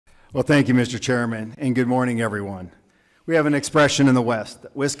Well, thank you, Mr. Chairman, and good morning, everyone. We have an expression in the West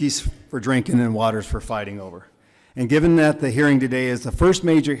that whiskey's for drinking and water's for fighting over. And given that the hearing today is the first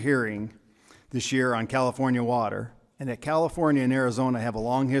major hearing this year on California water, and that California and Arizona have a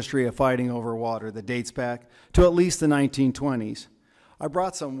long history of fighting over water that dates back to at least the 1920s, I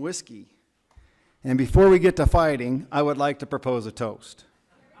brought some whiskey. And before we get to fighting, I would like to propose a toast.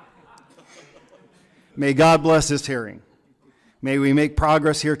 May God bless this hearing. May we make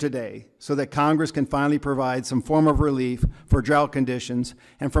progress here today so that Congress can finally provide some form of relief for drought conditions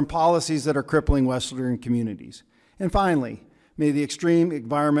and from policies that are crippling Western communities. And finally, may the extreme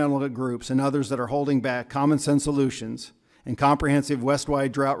environmental groups and others that are holding back common sense solutions and comprehensive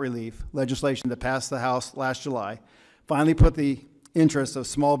West-wide drought relief legislation that passed the House last July finally put the interests of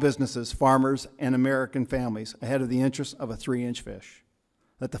small businesses, farmers, and American families ahead of the interests of a 3-inch fish.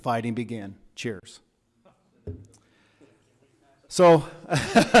 Let the fighting begin. Cheers. So,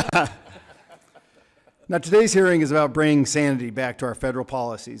 now today's hearing is about bringing sanity back to our federal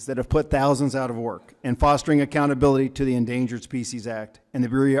policies that have put thousands out of work and fostering accountability to the Endangered Species Act and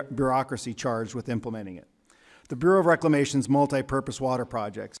the bureaucracy charged with implementing it. The Bureau of Reclamation's multi-purpose water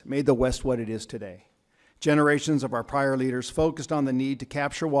projects made the West what it is today. Generations of our prior leaders focused on the need to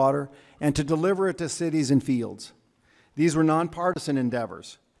capture water and to deliver it to cities and fields. These were nonpartisan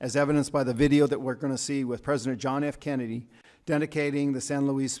endeavors, as evidenced by the video that we're going to see with President John F. Kennedy dedicating the San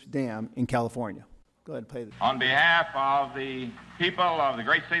Luis Dam in California. Go ahead and play this. On behalf of the people of the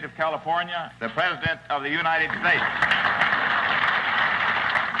great state of California, the President of the United States.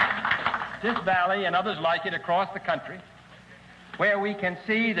 This valley and others like it across the country, where we can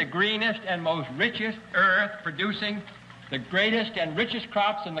see the greenest and most richest earth producing the greatest and richest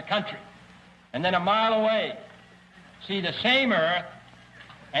crops in the country, and then a mile away, see the same earth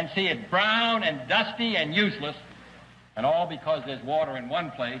and see it brown and dusty and useless, and all because there's water in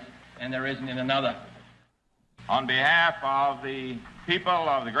one place and there isn't in another. On behalf of the people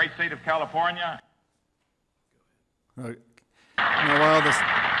of the great state of California. Now,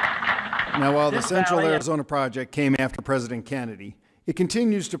 while the Central Arizona Project came after President Kennedy, it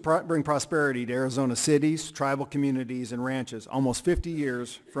continues to bring prosperity to Arizona cities, tribal communities, and ranches almost 50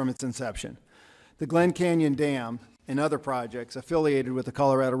 years from its inception. The Glen Canyon Dam and other projects affiliated with the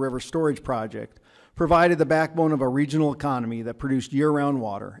Colorado River Storage Project provided the backbone of a regional economy that produced year-round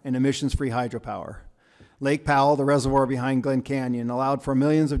water and emissions-free hydropower. Lake Powell, the reservoir behind Glen Canyon, allowed for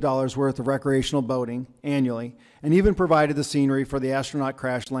millions of dollars worth of recreational boating annually and even provided the scenery for the astronaut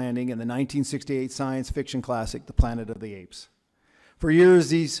crash landing in the 1968 science fiction classic, The Planet of the Apes. For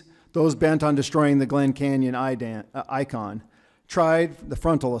years, those bent on destroying the Glen Canyon icon tried the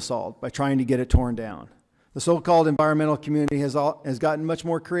frontal assault by trying to get it torn down. The so-called environmental community has gotten much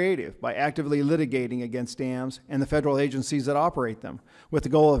more creative by actively litigating against dams and the federal agencies that operate them, with the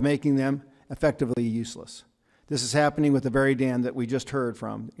goal of making them effectively useless. This is happening with the very dam that we just heard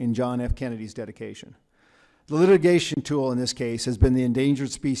from in John F. Kennedy's dedication. The litigation tool in this case has been the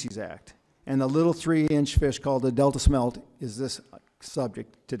Endangered Species Act, and the little 3-inch fish called the Delta smelt is this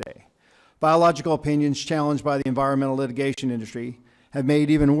subject today. Biological opinions challenged by the environmental litigation industry have made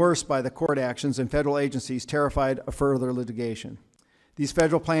even worse by the court actions and federal agencies terrified of further litigation. These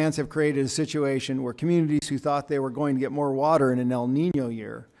federal plans have created a situation where communities who thought they were going to get more water in an El Nino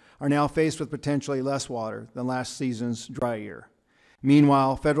year are now faced with potentially less water than last season's dry year.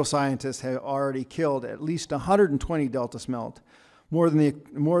 Meanwhile, federal scientists have already killed at least 120 Delta smelt, more than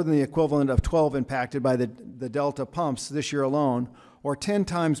the equivalent of 12 impacted by the Delta pumps this year alone, or 10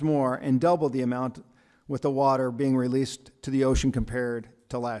 times more and double the amount with the water being released to the ocean compared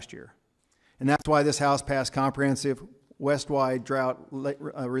to last year. And that's why this House passed comprehensive West-wide drought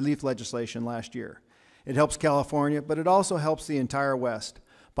relief legislation last year. It helps California, but it also helps the entire West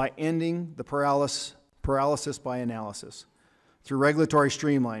by ending the paralysis by analysis through regulatory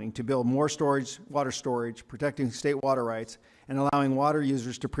streamlining to build more water storage, protecting state water rights, and allowing water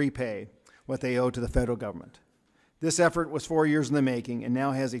users to prepay what they owe to the federal government. This effort was 4 years in the making and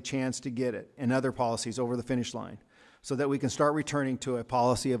now has a chance to get it and other policies over the finish line so that we can start returning to a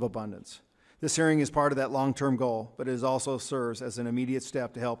policy of abundance. This hearing is part of that long-term goal, but it also serves as an immediate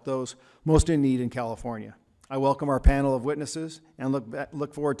step to help those most in need in California. I welcome our panel of witnesses and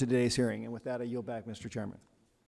look forward to today's hearing. And with that, I yield back, Mr. Chairman.